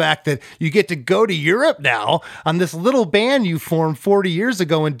of the fact that you get to go to Europe now on this little band you formed 40 years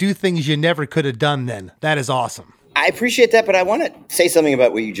ago and do things you never could have done then. That is awesome. I appreciate that, but I want to say something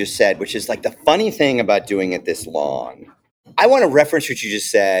about what you just said, which is like the funny thing about doing it this long. I want to reference what you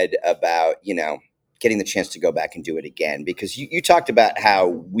just said about, getting the chance to go back and do it again, because you talked about how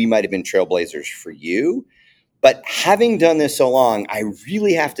we might have been trailblazers for you, but having done this so long, I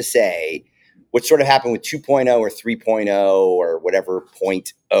really have to say what sort of happened with 2.0 or 3.0 or whatever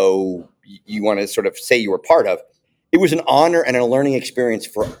 0.0 you want to sort of say you were part of. It was an honor and a learning experience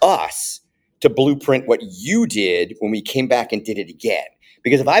for us to blueprint what you did when we came back and did it again.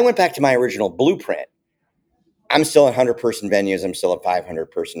 Because if I went back to my original blueprint, I'm still at 100-person venues. I'm still at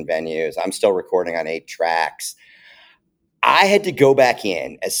 500-person venues. I'm still recording on 8 tracks. I had to go back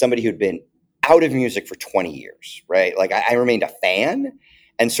in as somebody who'd been out of music for 20 years, right? Like I remained a fan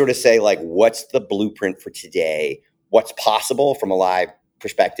and sort of say, like, what's the blueprint for today? What's possible from a live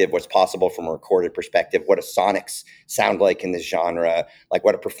perspective, what's possible from a recorded perspective, what do sonics sound like in this genre, like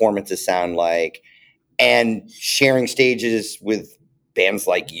what do performances sound like, and sharing stages with bands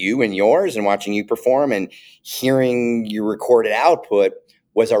like you and yours and watching you perform and hearing your recorded output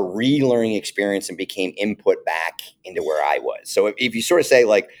was a relearning experience and became input back into where I was. So if you sort of say,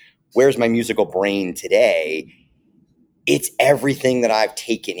 like, where's my musical brain today? It's everything that I've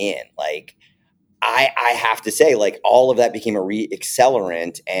taken in. Like, I have to say, like, all of that became a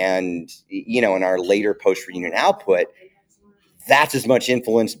accelerant, and, in our later post-reunion output, that's as much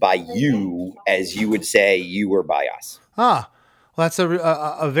influenced by you as you would say you were by us. Well, that's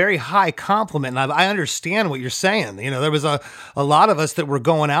a very high compliment, and I understand what you're saying. There was a lot of us that were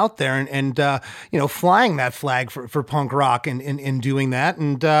going out there and flying that flag for punk rock and doing that,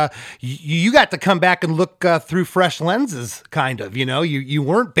 and you got to come back and look through fresh lenses, kind of. You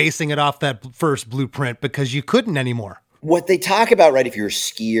weren't basing it off that first blueprint because you couldn't anymore. What they talk about, right, if you're a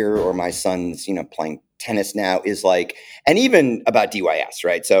skier, or my son's, playing tennis now, is like, and even about D.Y.S,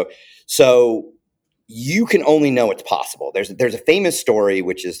 right? So you can only know it's possible. There's a famous story,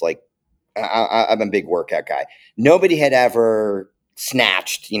 which is like, I'm a big workout guy. Nobody had ever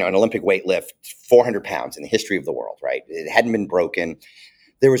snatched, an Olympic weightlift 400 pounds in the history of the world, right? It hadn't been broken.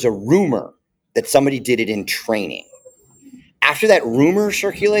 There was a rumor that somebody did it in training. After that rumor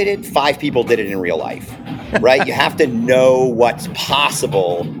circulated, 5 people did it in real life, right? You have to know what's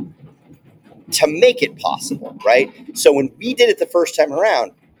possible to make it possible, right? So when we did it the first time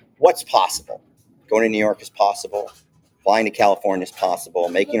around, what's possible? Going to New York is possible. Flying to California is possible.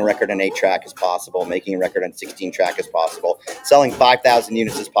 Making a record on 8-track is possible. Making a record on 16-track is possible. Selling 5,000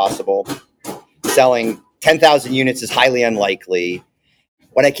 units is possible. Selling 10,000 units is highly unlikely.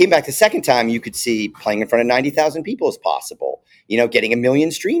 When I came back the second time, you could see playing in front of 90,000 people is possible. Getting 1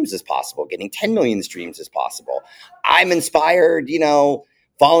 million streams is possible. Getting 10 million streams is possible. I'm inspired,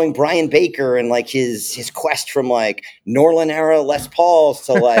 following Brian Baker and like his quest from like Norlin era Les Pauls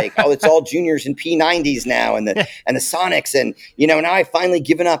to like, oh, it's all juniors and P90s now and the Sonics. And, now I've finally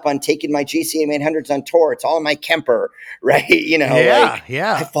given up on taking my JCM 800s on tour. It's all in my Kemper, right?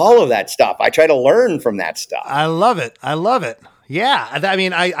 Yeah. I follow that stuff. I try to learn from that stuff. I love it. Yeah. I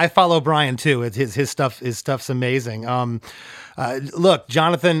mean, I follow Brian too. His stuff's amazing. Look,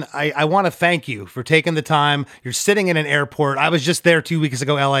 Jonathan, I want to thank you for taking the time. You're sitting in an airport. I was just there 2 weeks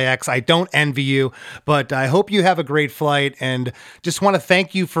ago, LAX. I don't envy you, but I hope you have a great flight, and just want to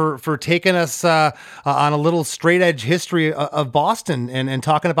thank you for taking us on a little straight edge history of Boston and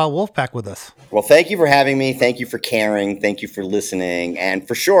talking about Wolfpack with us. Well, thank you for having me. Thank you for caring. Thank you for listening. And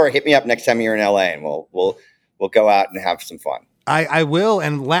for sure, hit me up next time you're in LA, and we'll go out and have some fun. I will.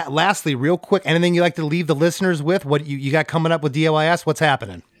 And lastly, real quick, anything you'd like to leave the listeners with? What you got coming up with D.Y.S? What's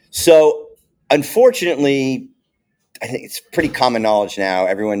happening? So, unfortunately, I think it's pretty common knowledge now.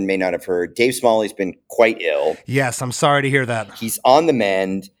 Everyone may not have heard. Dave Smalley's been quite ill. Yes, I'm sorry to hear that. He's on the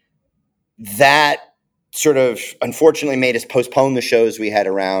mend. That sort of unfortunately made us postpone the shows we had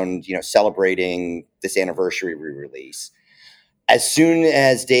around, celebrating this anniversary re-release. As soon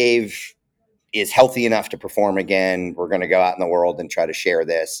as Dave is healthy enough to perform again, we're going to go out in the world and try to share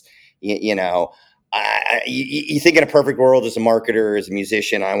this. You think in a perfect world as a marketer, as a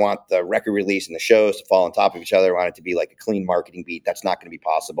musician, I want the record release and the shows to fall on top of each other. I want it to be like a clean marketing beat. That's not going to be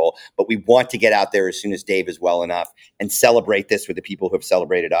possible. But we want to get out there as soon as Dave is well enough and celebrate this with the people who have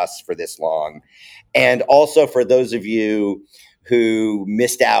celebrated us for this long. And also for those of you who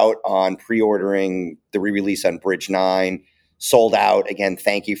missed out on pre-ordering the re-release on Bridge 9, sold out. Again,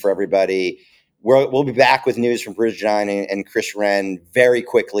 thank you for everybody. We'll be back with news from Bridge 9 and Chris Wren very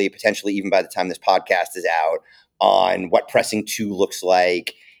quickly, potentially even by the time this podcast is out, on what Pressing 2 looks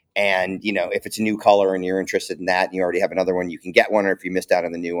like. And, if it's a new color and you're interested in that and you already have another one, you can get one, or if you missed out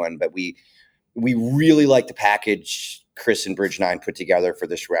on the new one. But we really like the package Chris and Bridge 9 put together for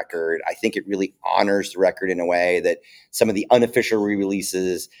this record. I think it really honors the record in a way that some of the unofficial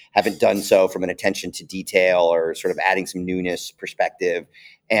re-releases haven't done so, from an attention to detail or sort of adding some newness perspective.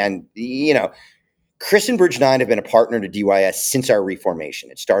 And, Chris and Bridge 9 have been a partner to D.Y.S. since our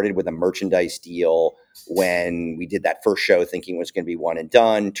reformation. It started with a merchandise deal when we did that first show thinking it was going to be one and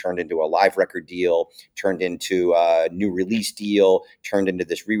done, turned into a live record deal, turned into a new release deal, turned into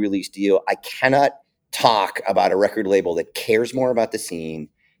this re-release deal. I cannot talk about a record label that cares more about the scene,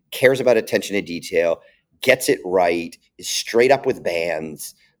 cares about attention to detail, gets it right, is straight up with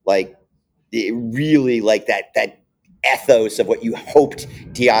bands, like really like that ethos of what you hoped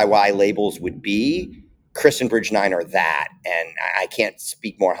DIY labels would be. Chris and Bridge 9 are that, and I can't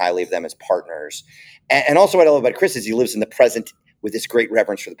speak more highly of them as partners. And also what I love about Chris is he lives in the present with this great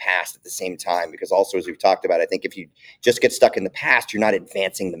reverence for the past at the same time, because also, as we've talked about, I think if you just get stuck in the past, you're not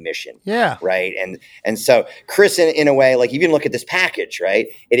advancing the mission. Yeah. Right. And so Chris, in a way, like, even look at this package, right?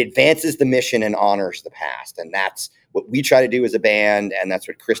 It advances the mission and honors the past. And that's what we try to do as a band. And that's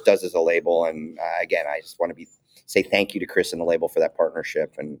what Chris does as a label. And again, I just want to say thank you to Chris and the label for that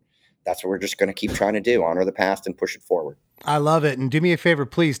partnership. And that's what we're just going to keep trying to do, honor the past and push it forward. I love it. And do me a favor,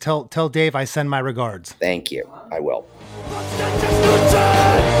 please tell Dave I send my regards. Thank you. I will.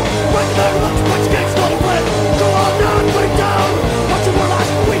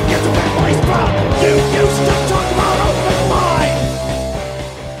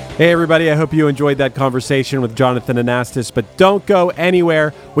 Hey everybody, I hope you enjoyed that conversation with Jonathan Anastas, but don't go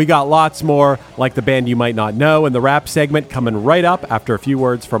anywhere. We got lots more, like the band you might not know, and the rap segment coming right up after a few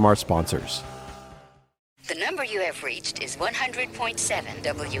words from our sponsors. The number you have reached is 100.7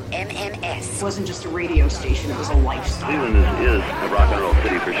 WMMS. It wasn't just a radio station, it was a lifestyle. Cleveland is a rock and roll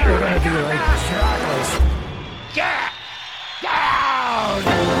city for sure. Get down!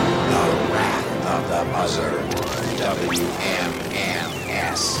 The Wrath of the Buzzard. WMMS.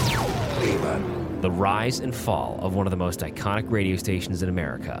 Cleveland. The rise and fall of one of the most iconic radio stations in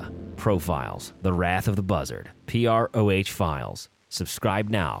America. Profiles. The Wrath of the Buzzard. PROH Files. Subscribe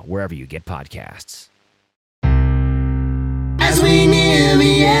now wherever you get podcasts. As we near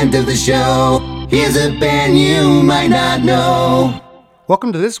the end of the show, here's a band you might not know.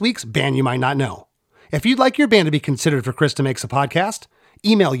 Welcome to this week's Band You Might Not Know. If you'd like your band to be considered for Krista Makes a Podcast,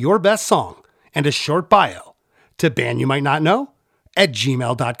 email your best song and a short bio to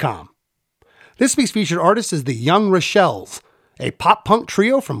bandyoumightknotknow@gmail.com. This week's featured artist is the Young Rochelles, a pop-punk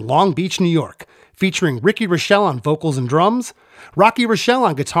trio from Long Beach, New York, featuring Ricky Rochelle on vocals and drums, Rocky Rochelle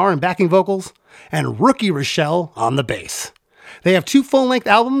on guitar and backing vocals, and Rookie Rochelle on the bass. They have 2 full-length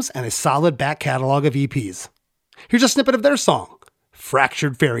albums and a solid back catalog of EPs. Here's a snippet of their song,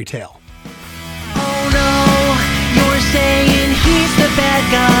 Fractured Fairy Tale. Oh no, you're saying he's the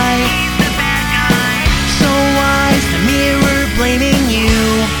bad guy. So why's the mirror blaming you?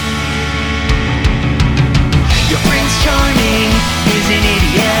 Your Prince Charming is an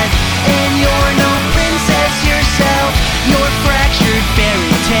idiot, and you're no princess yourself. Your fractured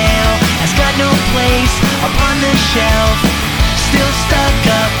fairy tale has got no place upon the shelf. Still stuck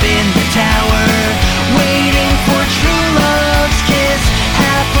up in the tower, waiting for true love's kiss.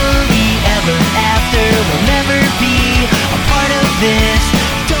 Happily ever after will never be a part of this.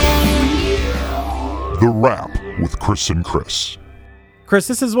 The Rap with Chris and Chris. Chris,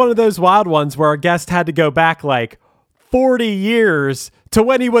 this is one of those wild ones where our guest had to go back like 40 years to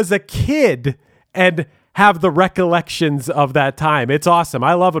when he was a kid and have the recollections of that time. It's awesome.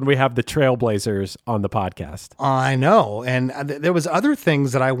 I love when we have the trailblazers on the podcast. I know. And there was other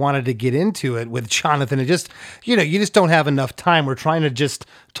things that I wanted to get into it with Jonathan. It just, you just don't have enough time. We're trying to just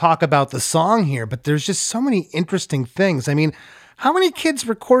talk about the song here, but there's just so many interesting things. I mean, how many kids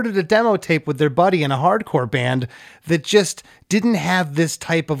recorded a demo tape with their buddy in a hardcore band that just didn't have this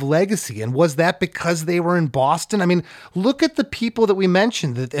type of legacy. And was that because they were in Boston? I mean, look at the people that we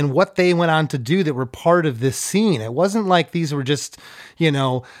mentioned and what they went on to do that were part of this scene. It wasn't like these were just,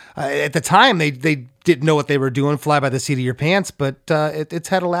 at the time they didn't know what they were doing, fly by the seat of your pants, but it's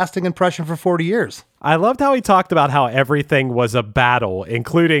had a lasting impression for 40 years. I loved how he talked about how everything was a battle,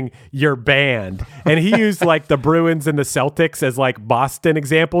 including your band. And he used like the Bruins and the Celtics as like Boston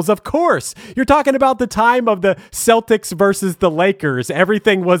examples. Of course, you're talking about the time of the Celtics versus the Lakers.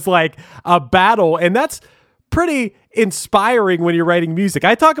 Everything was like a battle. And that's pretty inspiring when you're writing music.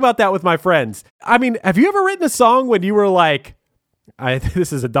 I talk about that with my friends. I mean, have you ever written a song when you were like,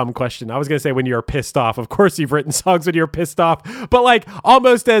 this is a dumb question. I was going to say when you're pissed off. Of course, you've written songs when you're pissed off, but like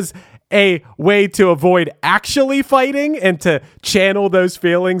almost as a way to avoid actually fighting and to channel those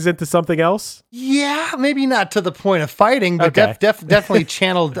feelings into something else? Yeah, maybe not to the point of fighting, but okay. Definitely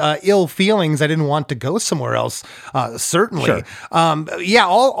channeled ill feelings. I didn't want to go somewhere else, certainly. Sure.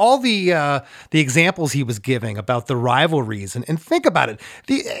 All the examples he was giving about the rivalries, and think about it.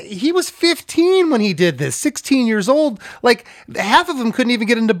 He was 15 when he did this, 16 years old. Like half of them couldn't even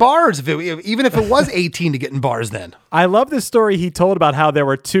get into bars, even if it was 18 to get in bars then. I love this story he told about how there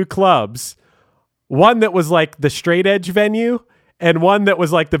were two clubs, one that was like the straight edge venue and one that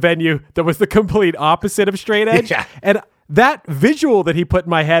was like the venue that was the complete opposite of straight edge. Yeah. And that visual that he put in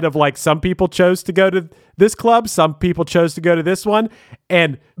my head of like some people chose to go to this club, some people chose to go to this one,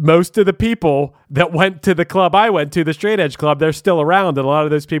 and most of the people that went to the club I went to, the straight edge club, they're still around, and a lot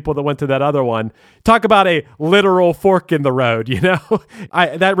of those people that went to that other one, talk about a literal fork in the road,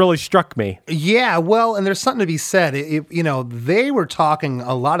 that really struck me. Yeah, well, and there's something to be said. They were talking,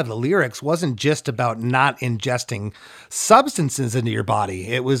 a lot of the lyrics wasn't just about not ingesting substances into your body.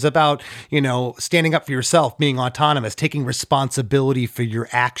 It was about, standing up for yourself, being autonomous, taking responsibility for your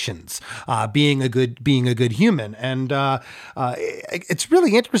actions, being a good human. And it's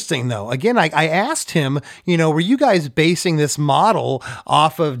really interesting, though. Again, I asked him, were you guys basing this model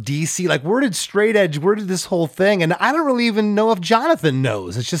off of DC? Like, where did straight edge, where did this whole thing? And I don't really even know if Jonathan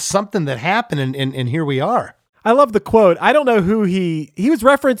knows. It's just something that happened, and here we are. I love the quote. I don't know who he was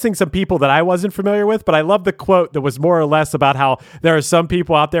referencing some people that I wasn't familiar with, but I love the quote that was more or less about how there are some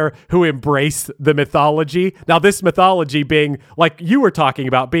people out there who embrace the mythology. Now, this mythology being like you were talking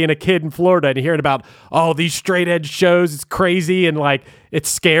about, being a kid in Florida and hearing about, these straight edge shows, it's crazy and like it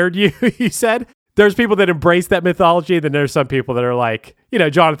scared you, you said. There's people that embrace that mythology. Then there's some people that are like,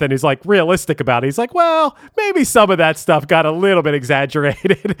 Jonathan, who's like realistic about it. He's like, well, maybe some of that stuff got a little bit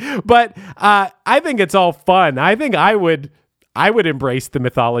exaggerated, but I think it's all fun. I think I would embrace the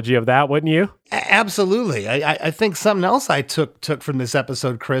mythology of that, wouldn't you? Absolutely. I think something else I took from this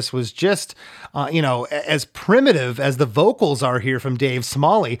episode, Chris, was just, as primitive as the vocals are here from Dave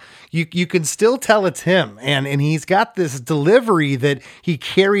Smalley, you can still tell it's him. And he's got this delivery that he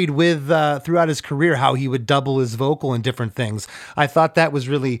carried with throughout his career, how he would double his vocal in different things. I thought that was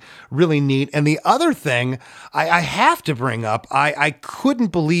really, really neat. And the other thing I have to bring up, I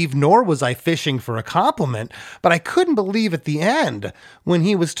couldn't believe, nor was I fishing for a compliment, but I couldn't believe at the end when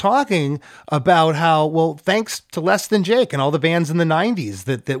he was talking about how, well, thanks to Less Than Jake and all the bands in the 90s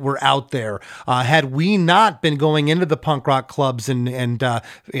that were out there, had we not been going into the punk rock clubs and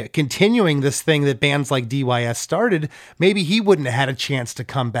continuing this thing that bands like D.Y.S. started, maybe he wouldn't have had a chance to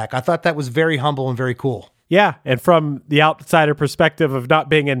come back. I thought that was very humble and very cool. Yeah, and from the outsider perspective of not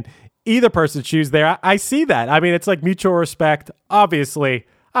being in either person's shoes there, I see that. I mean, it's like mutual respect. Obviously,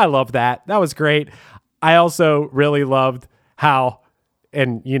 I love that. That was great. I also really loved how,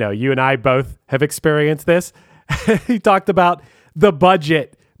 and you and I both have experienced this. He talked about the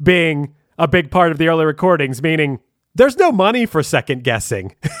budget being a big part of the early recordings, meaning there's no money for second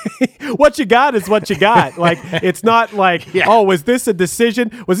guessing. What you got is what you got. Like, it's not like, was this a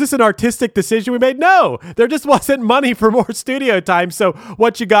decision? Was this an artistic decision we made? No, there just wasn't money for more studio time. So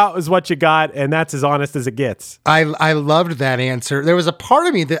what you got was what you got. And that's as honest as it gets. I loved that answer. There was a part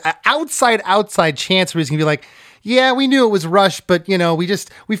of me that outside chance where he's going to be like, yeah, we knew it was Rush, but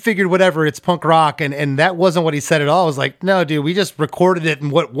we figured whatever, it's punk rock. And that wasn't what he said at all. I was like, no, dude, we just recorded it,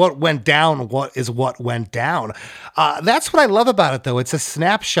 and what went down, what went down. That's what I love about it, though. It's a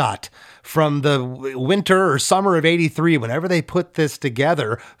snapshot from the winter or summer of 83, whenever they put this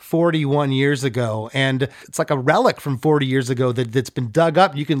together 41 years ago. And it's like a relic from 40 years ago that's been dug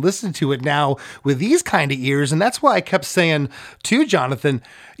up. You can listen to it now with these kind of ears. And that's why I kept saying to Jonathan,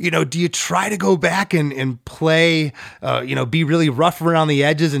 do you try to go back and play, be really rough around the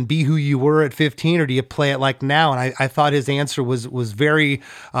edges and be who you were at 15, or do you play it like now? And I thought his answer was very,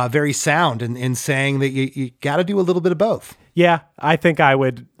 very sound in saying that you got to do a little bit of both. Yeah, I think I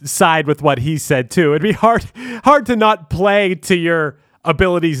would side with what he said too. It'd be hard to not play to your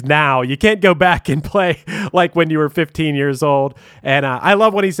abilities now. You can't go back and play like when you were 15 years old. And I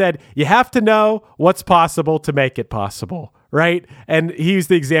love when he said, you have to know what's possible to make it possible, right? And he used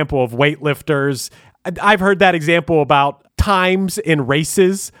the example of weightlifters. I've heard that example about times in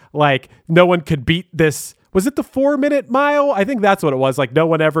races, like no one could beat this. Was it the 4-minute mile? I think that's what it was. Like no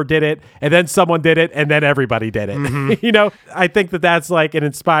one ever did it. And then someone did it and then everybody did it. Mm-hmm. I think that's like an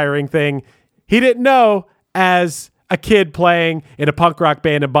inspiring thing. He didn't know as a kid playing in a punk rock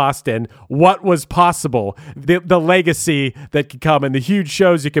band in Boston what was possible, the legacy that could come and the huge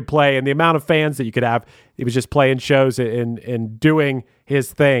shows you could play and the amount of fans that you could have. He was just playing shows and doing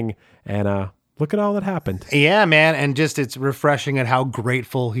his thing. And, look at all that happened. Yeah, man. And just it's refreshing at how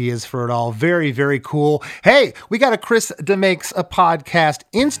grateful he is for it all. Very, very cool. Hey, we got a Chris DeMakes a Podcast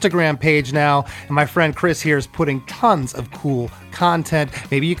Instagram page now. And my friend Chris here is putting tons of cool content.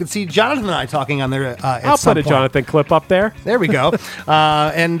 Maybe you can see Jonathan and I talking on there I'll put a Jonathan clip up there. There we go.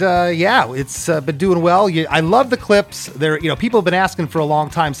 Yeah, it's been doing well. I love the clips. People have been asking for a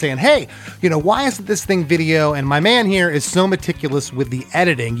long time saying, hey, why isn't this thing video? And my man here is so meticulous with the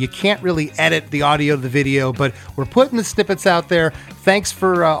editing. You can't really edit the audio to the video, but we're putting the snippets out there. Thanks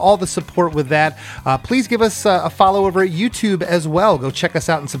for all the support with that. Please give us a follow over at YouTube as well. Go check us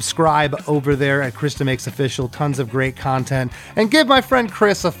out and subscribe over there at Chris DeMakes Official. Tons of great content. And give my friend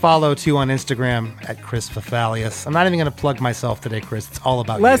Chris a follow too on Instagram at Chris Fafalius. I'm not even going to plug myself today, Chris. It's all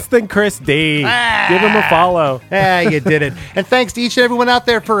about Less than Chris D. Give him a follow. You did it. And thanks to each and everyone out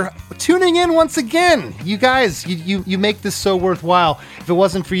there for tuning in once again. You guys, you make this so worthwhile. If it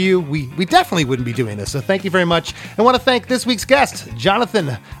wasn't for you, we definitely wouldn't be doing this. So thank you very much. I want to thank this week's guest,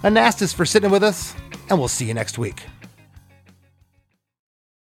 Jonathan Anastas, for sitting with us, and we'll see you next week.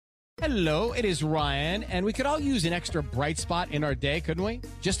 Hello, it is Ryan, and we could all use an extra bright spot in our day, couldn't we?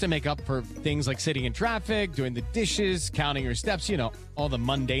 Just to make up for things like sitting in traffic, doing the dishes, counting your steps, all the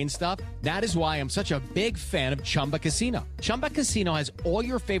mundane stuff. That is why I'm such a big fan of Chumba Casino. Chumba Casino has all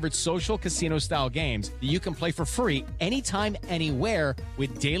your favorite social casino-style games that you can play for free anytime, anywhere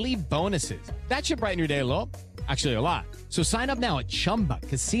with daily bonuses. That should brighten your day a little. Actually, a lot. So sign up now at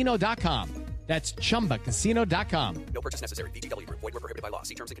ChumbaCasino.com. That's ChumbaCasino.com. No purchase necessary. VGW Group. Void where prohibited by law.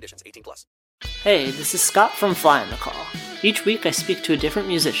 See terms and conditions. 18+. Hey, this is Scott from Fly on the Call. Each week I speak to a different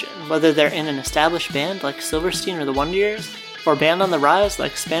musician, whether they're in an established band like Silverstein or the Wonder Years, or a band on the rise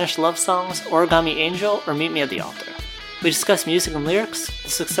like Spanish Love Songs, Origami Angel, or Meet Me at the Altar. We discuss music and lyrics, the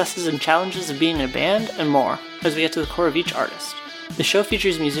successes and challenges of being in a band, and more, as we get to the core of each artist. The show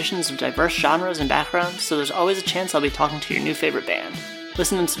features musicians of diverse genres and backgrounds, so there's always a chance I'll be talking to your new favorite band.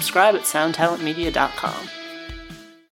 Listen and subscribe at soundtalentmedia.com.